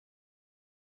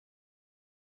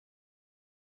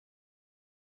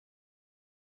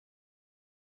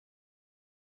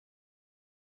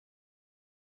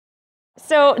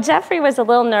So Jeffrey was a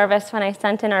little nervous when I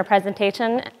sent in our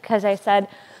presentation because I said,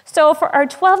 so for our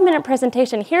 12-minute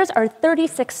presentation, here's our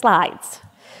 36 slides.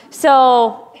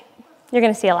 So you're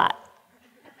going to see a lot.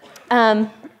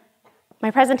 My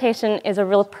presentation is a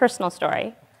real personal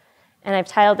story, and I've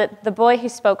titled it, The Boy Who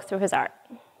Spoke Through His Art.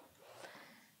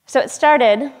 So it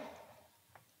started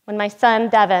when my son,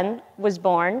 Devin, was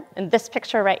born. In this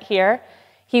picture right here,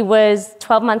 he was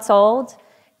 12 months old,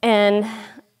 and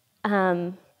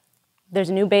there's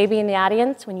a new baby in the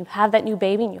audience. When you have that new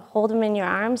baby and you hold him in your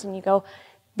arms and you go,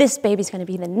 this baby's going to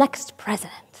be the next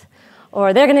president,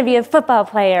 or they're going to be a football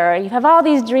player, or you have all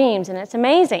these dreams, and it's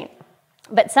amazing.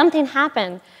 But something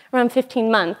happened around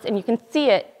 15 months, and you can see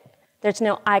it. There's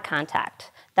no eye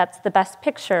contact. That's the best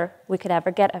picture we could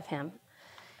ever get of him.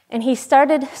 And he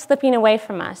started slipping away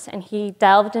from us, and he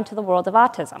delved into the world of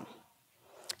autism.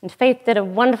 And Faith did a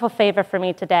wonderful favor for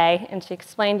me today, and she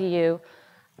explained to you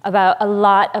about a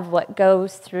lot of what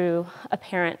goes through a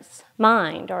parent's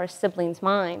mind or a sibling's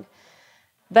mind.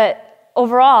 But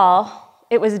overall,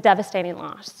 it was a devastating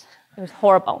loss. It was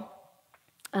horrible.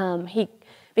 He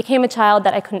became a child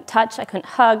that I couldn't touch, I couldn't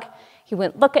hug, he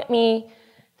wouldn't look at me.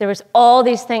 There was all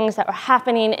these things that were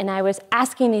happening, and I was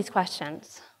asking these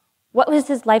questions. What was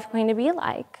his life going to be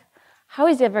like? How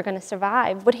is he ever going to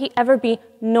survive? Would he ever be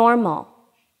normal?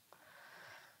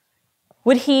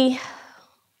 Would he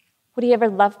ever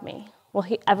love me? Will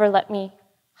he ever let me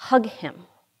hug him?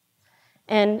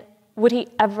 And would he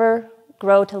ever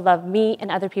grow to love me and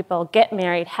other people, get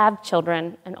married, have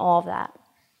children, and all of that?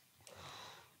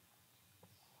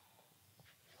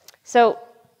 So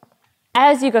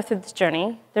as you go through this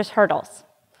journey, there's hurdles.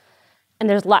 And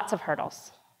there's lots of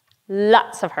hurdles.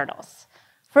 Lots of hurdles.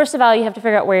 First of all, you have to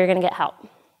figure out where you're going to get help.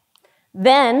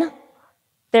 Then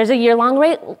there's a year-long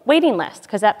waiting list,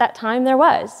 because at that time there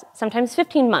was, sometimes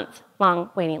 15-month-long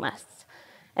waiting lists.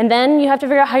 And then you have to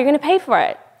figure out how you're going to pay for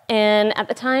it. And at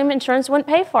the time, insurance wouldn't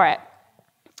pay for it.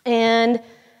 And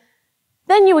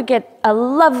then you would get a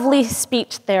lovely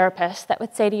speech therapist that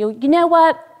would say to you, you know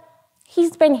what?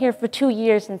 He's been here for 2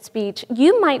 years in speech.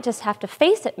 You might just have to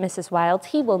face it, Mrs. Wildes.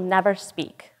 He will never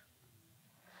speak.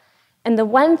 And the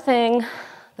one thing,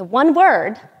 the one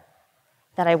word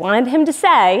that I wanted him to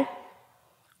say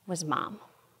was Mom.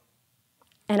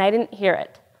 And I didn't hear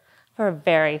it for a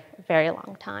very, very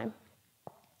long time.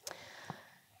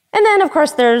 And then, of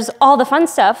course, there's all the fun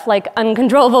stuff, like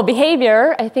uncontrollable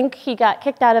behavior. I think he got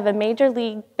kicked out of a Major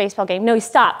League Baseball game. No, he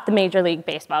stopped the Major League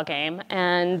Baseball game.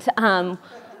 And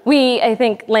we, I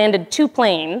think, landed 2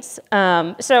 planes.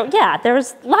 So yeah, there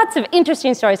was lots of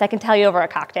interesting stories I can tell you over a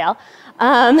cocktail.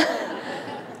 And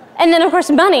then, of course,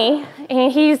 money. And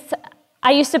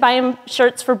I used to buy him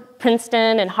shirts for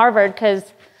Princeton and Harvard because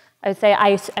I would say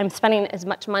I'm spending as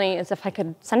much money as if I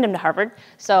could send him to Harvard.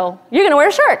 So you're going to wear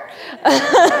a shirt.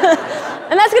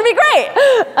 And that's going to be great.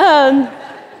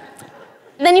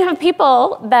 Then you have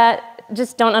people that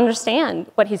just don't understand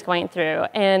what he's going through.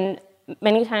 And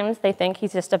many times they think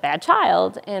he's just a bad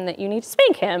child and that you need to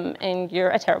spank him and you're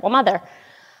a terrible mother.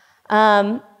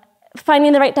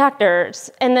 Finding the right doctors.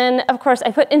 And then, of course,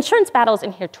 I put insurance battles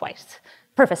in here twice,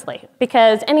 purposely,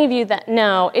 because any of you that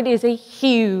know, it is a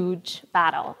huge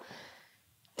battle.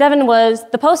 Devin was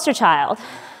the poster child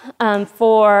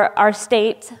for our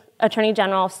state attorney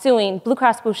general suing Blue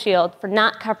Cross Blue Shield for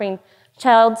not covering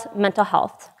child's mental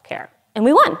health care. And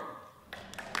we won.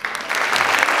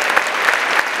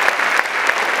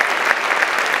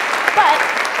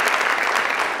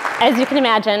 As you can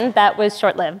imagine, that was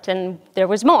short-lived, and there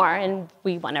was more, and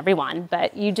we won every one.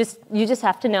 But you just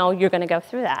have to know you're going to go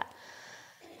through that.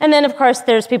 And then, of course,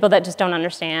 there's people that just don't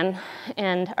understand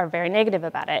and are very negative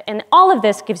about it. And all of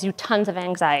this gives you tons of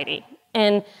anxiety.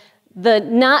 And the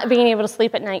not being able to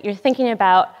sleep at night, you're thinking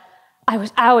about,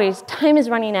 time is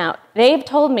running out. They've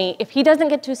told me if he doesn't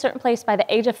get to a certain place by the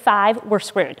age of 5, we're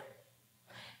screwed.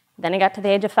 Then I got to the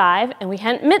age of 5, and we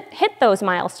hadn't hit those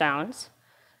milestones.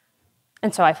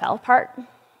 And so I fell apart.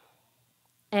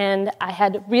 And I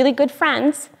had really good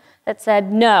friends that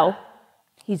said, no,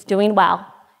 he's doing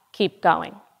well, keep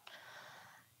going.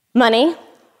 Money,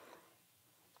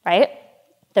 right?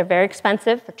 They're very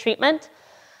expensive for treatment.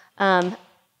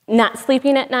 Not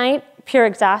sleeping at night, pure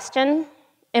exhaustion.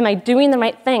 Am I doing the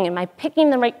right thing? Am I picking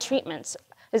the right treatments?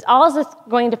 Is all of this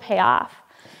going to pay off?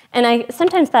 And I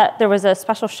sometimes thought there was a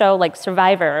special show like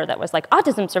Survivor that was like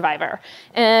Autism Survivor.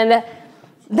 And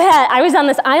that I was on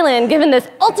this island given this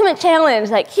ultimate challenge,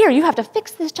 like, here, you have to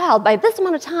fix this child by this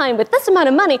amount of time with this amount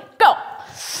of money, go.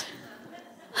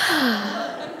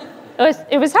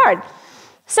 It was hard.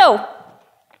 So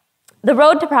the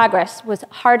road to progress was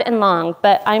hard and long,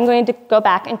 but I'm going to go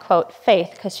back and quote Faith,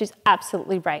 because she's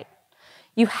absolutely right.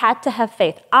 You had to have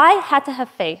faith. I had to have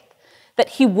faith that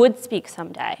he would speak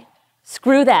someday.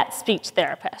 Screw that speech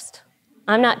therapist.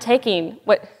 I'm not taking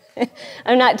what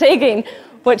I'm not taking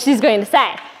what she's going to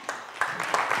say.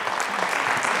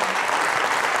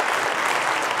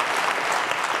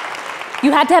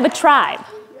 You had to have a tribe.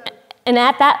 And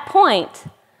at that point,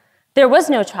 there was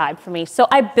no tribe for me, so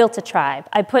I built a tribe.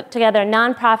 I put together a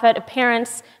nonprofit of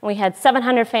parents, and we had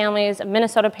 700 families of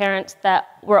Minnesota parents that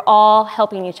were all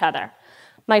helping each other.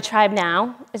 My tribe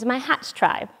now is my Hatch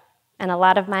tribe, and a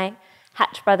lot of my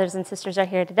Hatch brothers and sisters are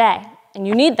here today, and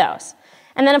you need those.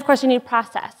 And then, of course, you need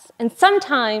process. And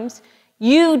sometimes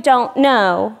you don't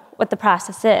know what the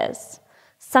process is.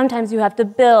 Sometimes you have to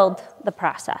build the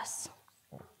process.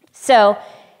 So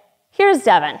here's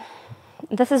Devin.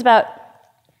 This is about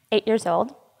 8 years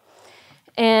old.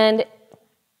 And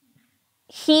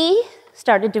he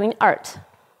started doing art.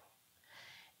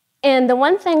 And the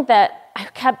one thing that I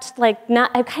kept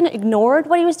I kind of ignored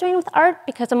what he was doing with art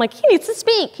because I'm like, he needs to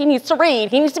speak, he needs to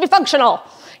read, he needs to be functional,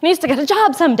 he needs to get a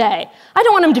job someday. I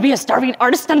don't want him to be a starving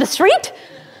artist on the street.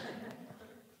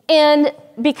 And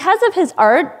because of his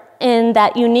art and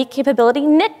that unique capability,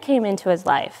 Nick came into his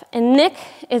life. And Nick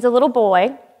is a little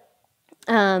boy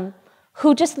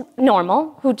who just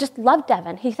loved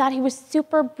Devin. He thought he was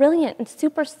super brilliant and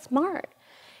super smart.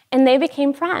 And they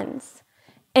became friends.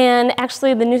 And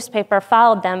actually, the newspaper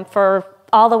followed them for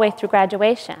all the way through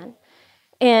graduation.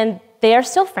 And they are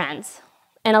still friends.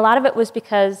 And a lot of it was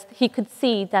because he could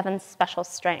see Devin's special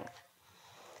strength.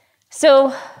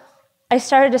 So I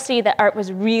started to see that art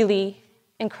was really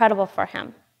incredible for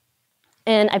him.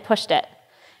 And I pushed it.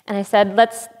 And I said,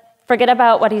 let's forget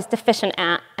about what he's deficient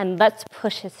at, and let's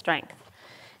push his strength.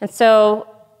 And so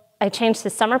I changed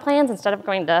his summer plans. Instead of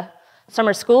going to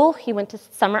summer school, he went to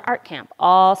summer art camp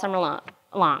all summer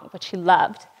long, which he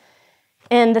loved.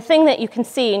 And the thing that you can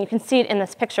see, and you can see it in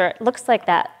this picture, it looks like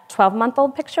that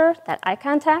 12-month-old picture, that eye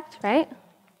contact, right?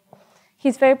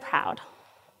 He's very proud.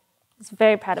 He's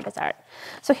very proud of his art.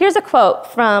 So here's a quote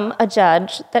from a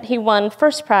judge that he won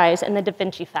first prize in the Da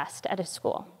Vinci Fest at his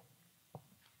school,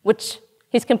 which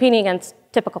he's competing against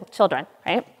typical children,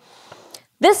 right?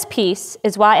 This piece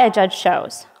is why I judge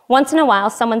shows. Once in a while,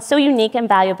 someone so unique and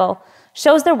valuable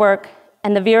shows their work,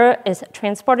 and the viewer is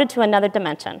transported to another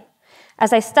dimension.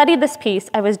 As I studied this piece,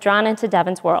 I was drawn into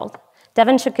Devin's world.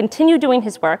 Devin should continue doing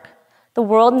his work. The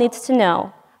world needs to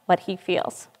know what he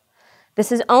feels.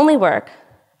 This is only work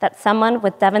that someone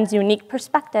with Devin's unique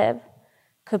perspective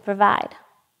could provide.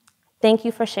 Thank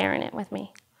you for sharing it with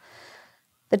me.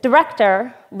 The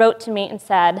director wrote to me and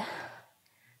said,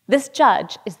 this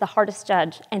judge is the hardest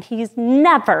judge, and he's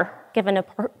never given a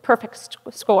perfect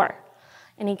score.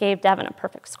 And he gave Devin a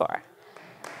perfect score.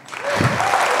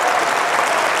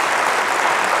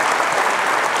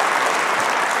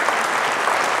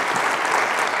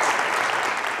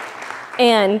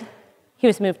 And he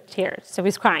was moved to tears, so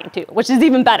he's crying too, which is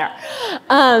even better.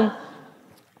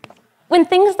 When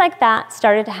things like that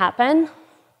started to happen,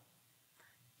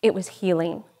 it was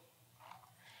healing.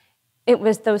 It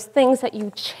was those things that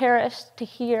you cherished to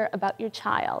hear about your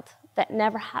child that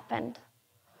never happened.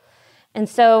 And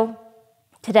so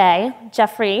today,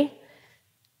 Jeffrey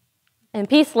and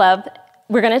PeaceLove,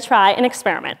 we're going to try an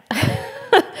experiment.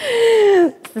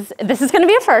 This is going to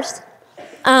be a first.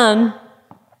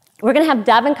 We're going to have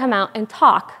Devin come out and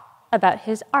talk about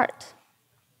his art.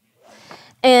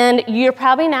 And you're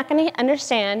probably not going to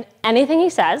understand anything he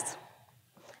says,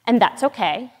 and that's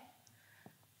okay.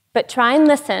 But try and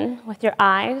listen with your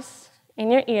eyes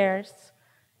and your ears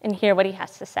and hear what he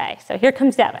has to say. So here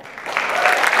comes Devin.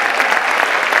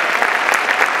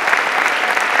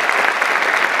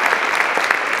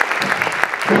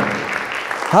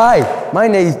 Hi, my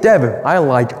name is Devin. I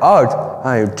like art.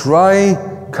 I draw,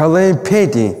 coloring,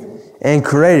 painting, and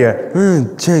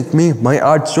creator. Check me, my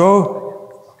art show.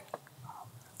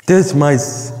 This is my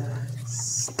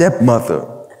stepmother.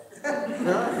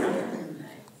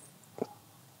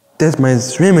 That's my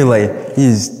swimming lane.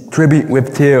 He's tripping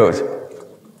with tears.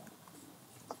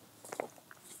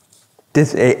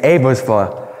 This is Ava's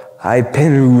fault. I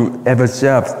painted Ava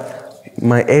shops.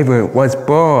 My Ava was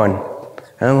born.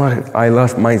 I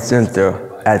lost my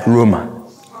sister at Roma.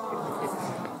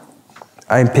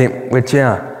 I paint with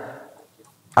Chia.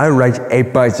 I ride a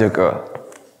bicycle.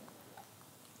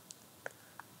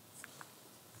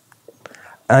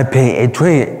 I paint a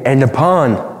tree and a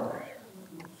pond.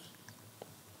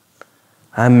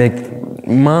 I make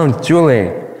Mount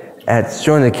Juliet at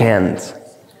soda cans.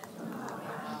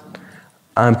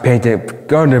 I painted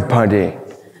garden party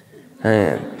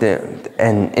and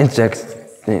insects,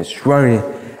 shrine,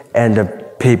 and the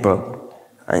people.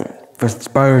 the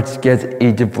spiders get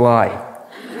eat the fly.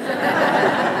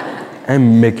 I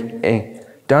make a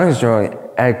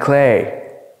dinosaur out of clay.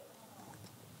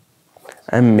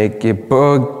 I make a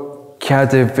bird,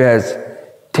 catfish,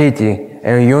 titty,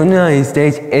 and United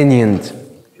States Indians.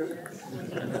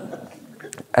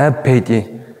 I paint the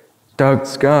dark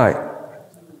sky,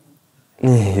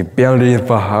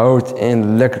 beautiful house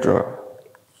and lecture.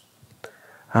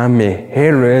 I make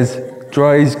hairless,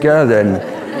 dry garden,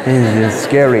 and it's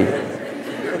scary.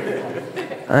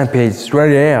 I paint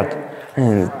straight out,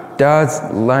 and dots,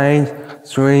 lines,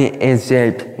 straight and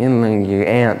shaped in like an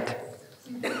ant.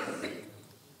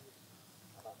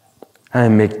 I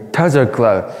make Tussle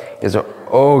clock. It's an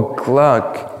old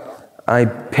clock. I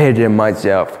painted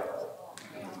myself.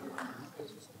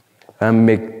 I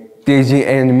make Disney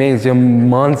animation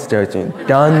monsters and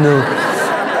Donald,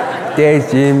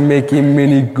 Daisy, Mickey,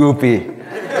 Minnie, Goofy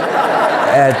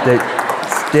at the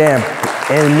stamp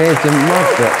animation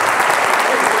monster.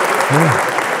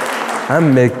 I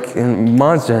make a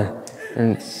monster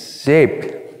in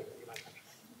shape.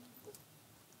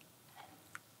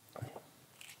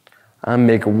 I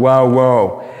make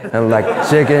wow and like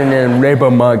chicken and rainbow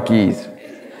monkeys.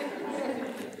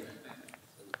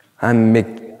 I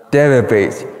make Devin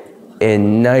Wildes.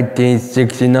 In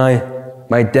 1969,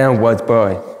 my dad was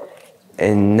born.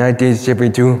 In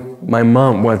 1972, my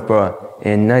mom was born.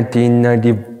 In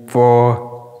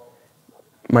 1994,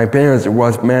 my parents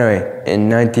was married. In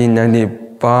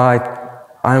 1995,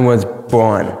 I was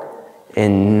born.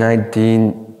 In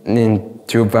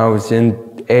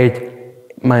 2008,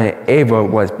 my Ava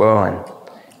was born.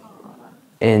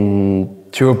 In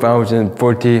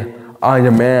 2014, I'm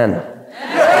the man.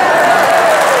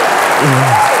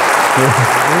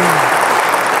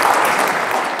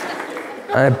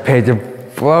 I paint a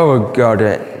flower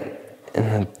garden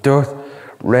in those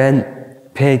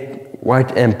red, pink,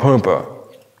 white, and purple.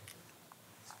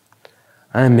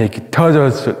 I make a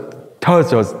turtle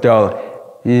doll.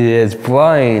 He is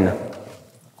flying.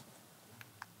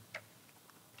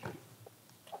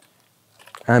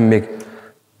 I make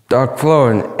dark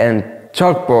floor and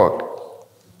chalkboard.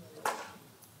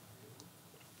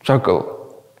 Chuckle.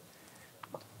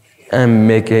 I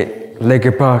make it like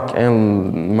a park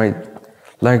and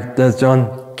like the sun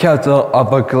castle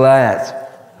of a glass.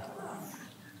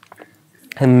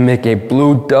 I make a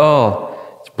blue doll,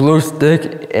 blue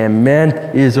stick, and man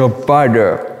is a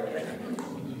fighter.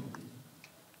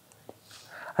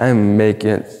 I make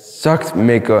a socks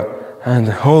maker and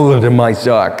hold my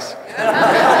socks.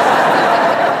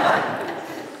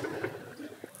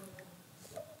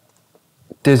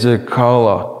 This is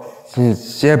color.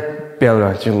 Shape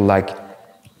builder to like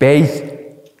base,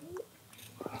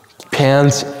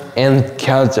 pants, and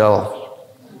casual.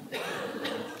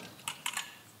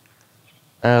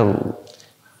 A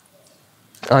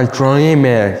drawing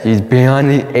man is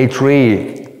behind a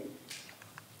tree.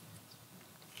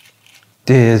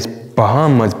 This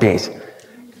Bahamas base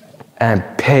and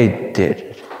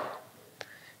painted.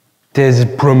 This is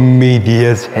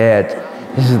Prometheus head.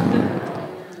 This is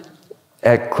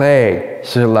at clay,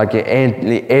 so like an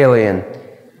alien.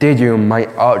 Did you my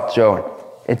art show?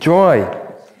 Enjoy.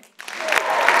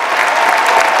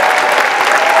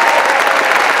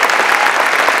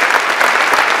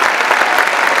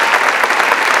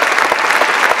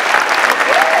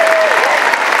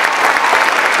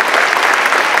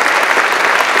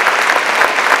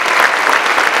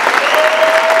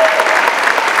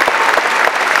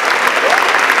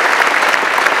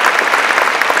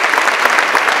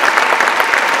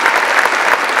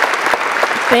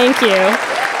 Thank you.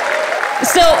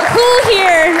 So who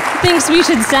here thinks we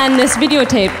should send this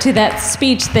videotape to that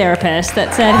speech therapist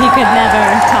that said he could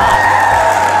never talk?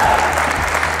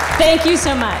 Thank you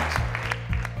so much.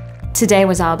 Today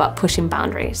was all about pushing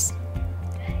boundaries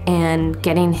and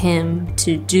getting him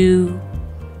to do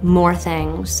more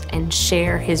things and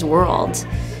share his world.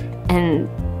 And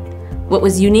what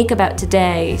was unique about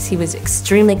today is he was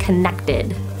extremely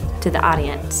connected to the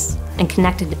audience and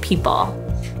connected to people.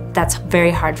 That's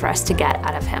very hard for us to get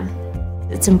out of him.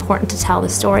 It's important to tell the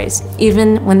stories,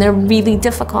 even when they're really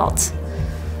difficult.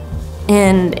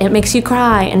 And it makes you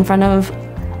cry in front of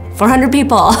 400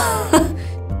 people.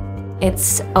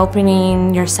 It's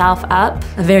opening yourself up,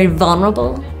 a very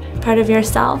vulnerable part of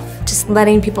yourself, just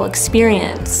letting people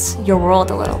experience your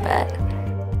world a little bit.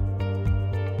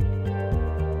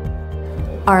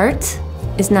 Art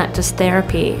is not just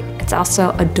therapy, it's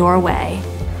also a doorway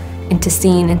into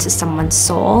seeing into someone's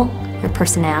soul, their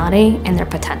personality, and their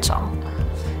potential.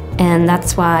 And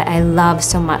that's why I love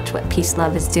so much what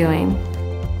PeaceLove is doing.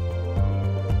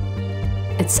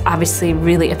 it's obviously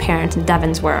really apparent in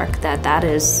Devin's work that that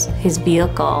is his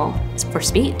vehicle for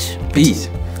speech.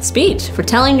 Speech, for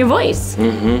telling your voice.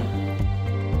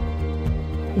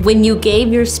 When you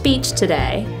gave your speech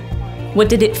today, what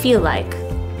did it feel like?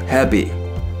 Happy.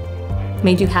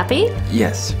 Made you happy?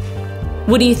 Yes.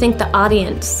 What do you think the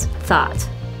audience thought?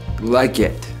 Like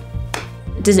it.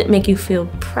 Does it make you feel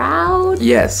proud?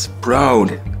 Yes,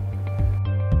 proud.